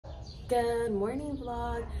Good morning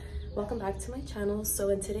vlog. Welcome back to my channel. So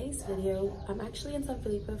in today's video, I'm actually in San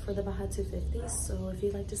Felipe for the Baja 250. So if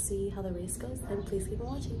you'd like to see how the race goes, then please keep on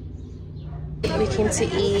watching. We came to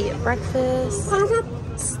eat breakfast.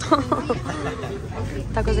 Stop.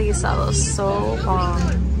 Tacos de guisado, so bomb.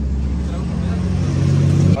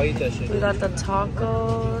 We got the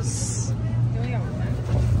tacos.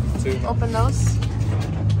 Open those.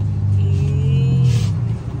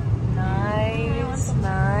 Nice,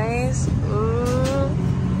 nice. Ooh.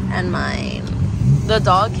 And mine. The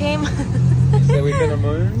dog came. So we finna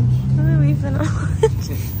munch? We finna munch.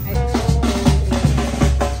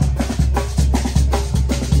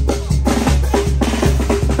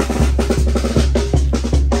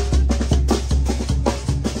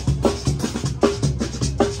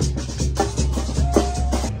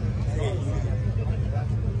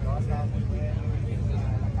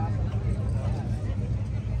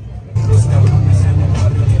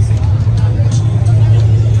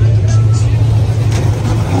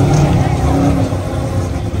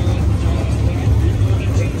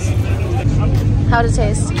 How'd it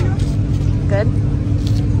taste? Good?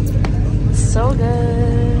 So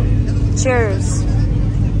good. Cheers.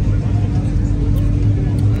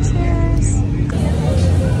 Cheers.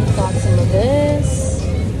 Got some of this.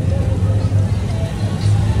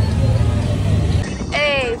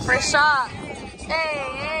 Hey, first shot. Hey,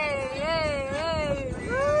 hey, hey, hey.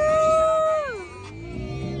 Woo!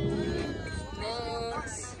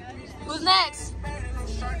 Next. Who's next?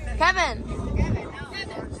 Kevin.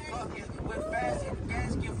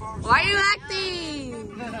 Why are you acting?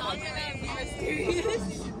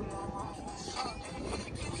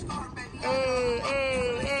 Hey, hey,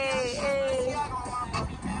 hey, hey.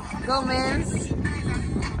 Go, Mins.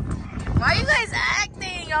 Why are you guys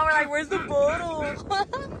acting? Y'all were like, where's the bottle?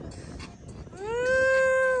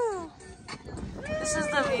 This is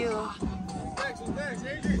the view.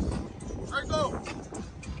 Drago!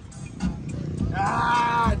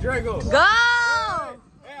 Ah, Drago! Go!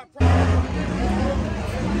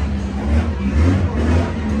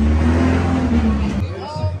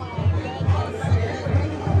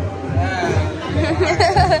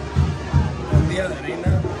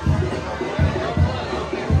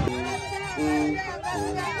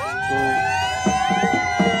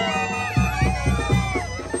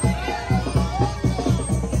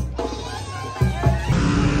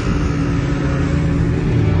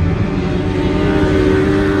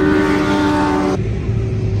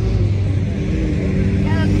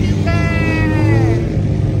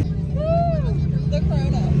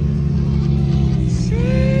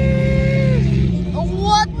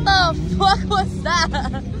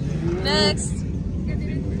 Next.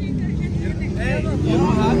 Hey, you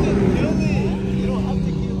don't have to kill me. You don't have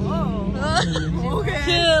to kill me. Okay.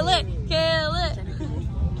 Kill it, kill it.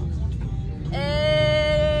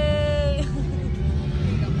 Hey.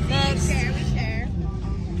 Next.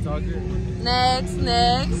 Next,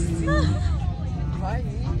 next.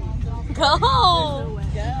 Go.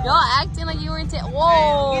 Y'all acting like you were in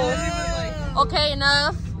whoa. Okay,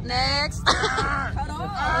 enough. Next.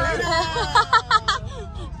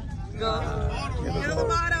 Go. Here's the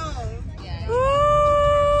bottle.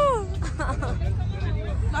 Woo!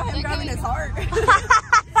 Not him grabbing his heart.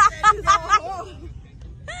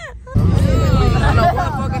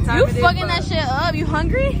 You fucking that shit up. You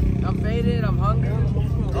hungry? I'm faded, I'm hungry.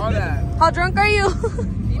 All that. How drunk are you? I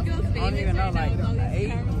don't even know, like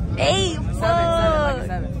 8? 8. Like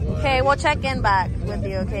 7. Okay, we'll check in back with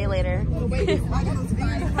you, okay, later.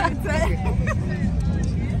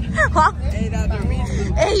 Huh?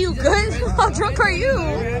 Hey, you good? How drunk are you?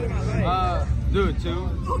 Dude, 2.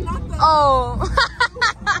 Oh.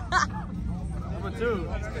 I'm a 2.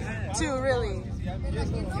 2, really?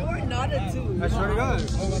 You're not a 2. I swear to God.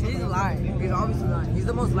 He's lying. He's obviously lying. He's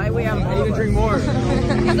the most lightweight out of all. I need to drink more.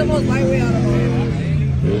 He's the most lightweight out of all.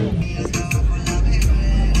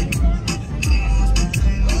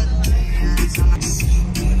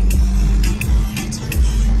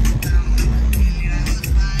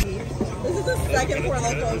 Second for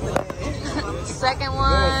locals. Second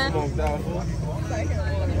one.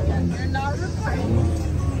 You're not recording.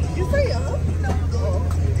 You say up? No.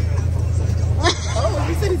 Oh,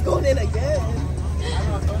 he said he's going in again.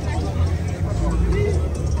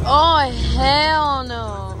 Oh, hell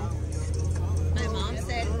no. My mom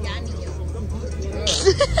said,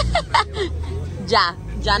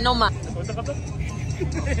 ya no más.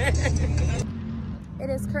 It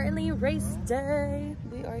is currently race day.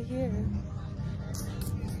 We are here.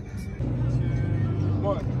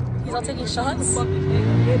 He's all taking shots. Oh!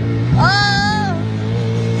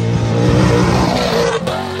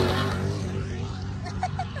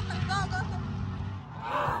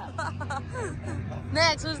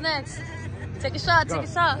 Next, who's next? Take a shot, take a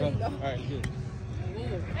shot. All right, good.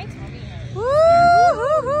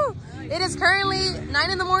 Woo-hoo-hoo. It is currently 9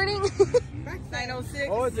 in the morning. 9:06.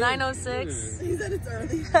 Oh, it's 9:06. He said it's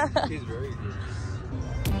early. He's very good.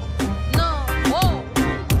 No. Whoa.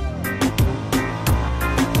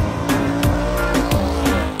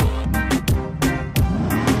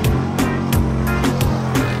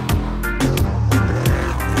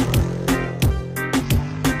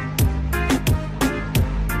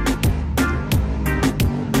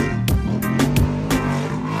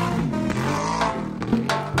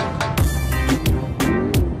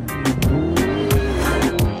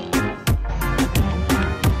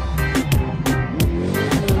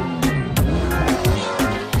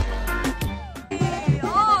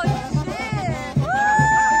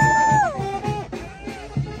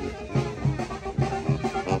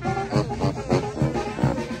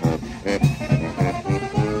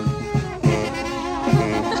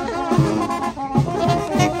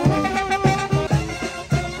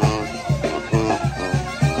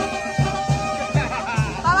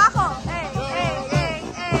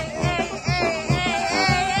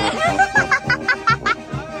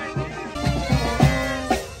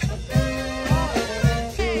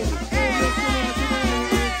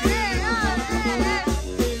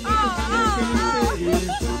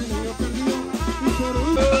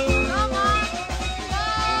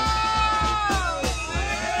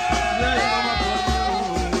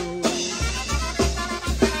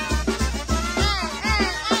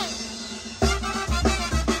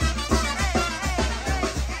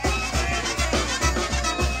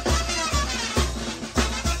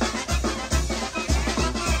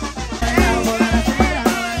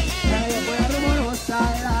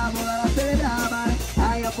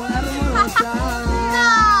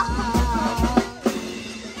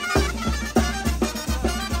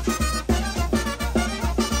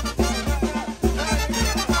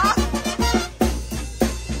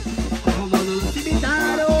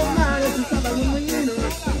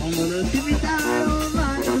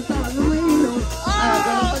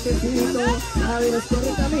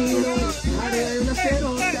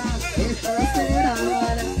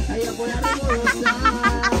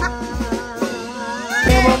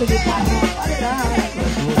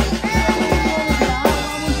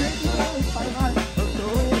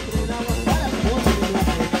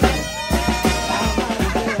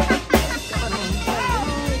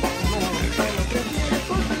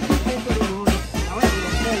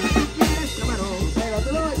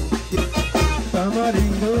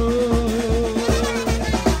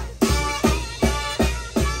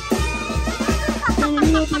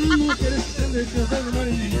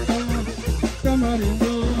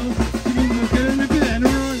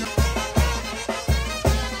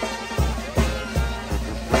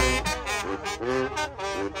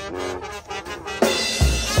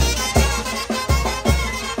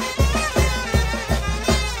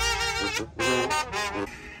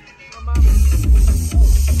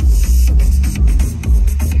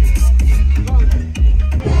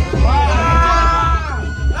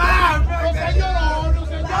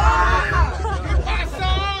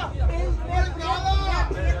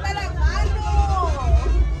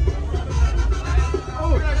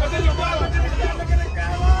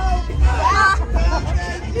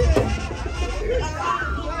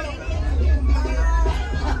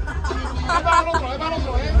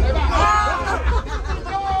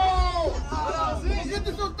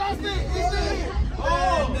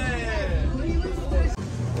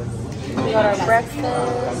 We got our breakfast.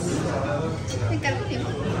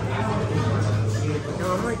 No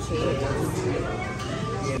more cheese.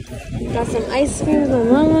 Got some ice cream for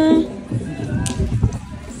Mama.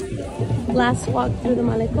 Last walk through the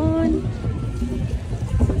Malecon.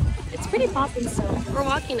 It's pretty popping, so we're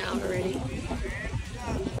walking out already.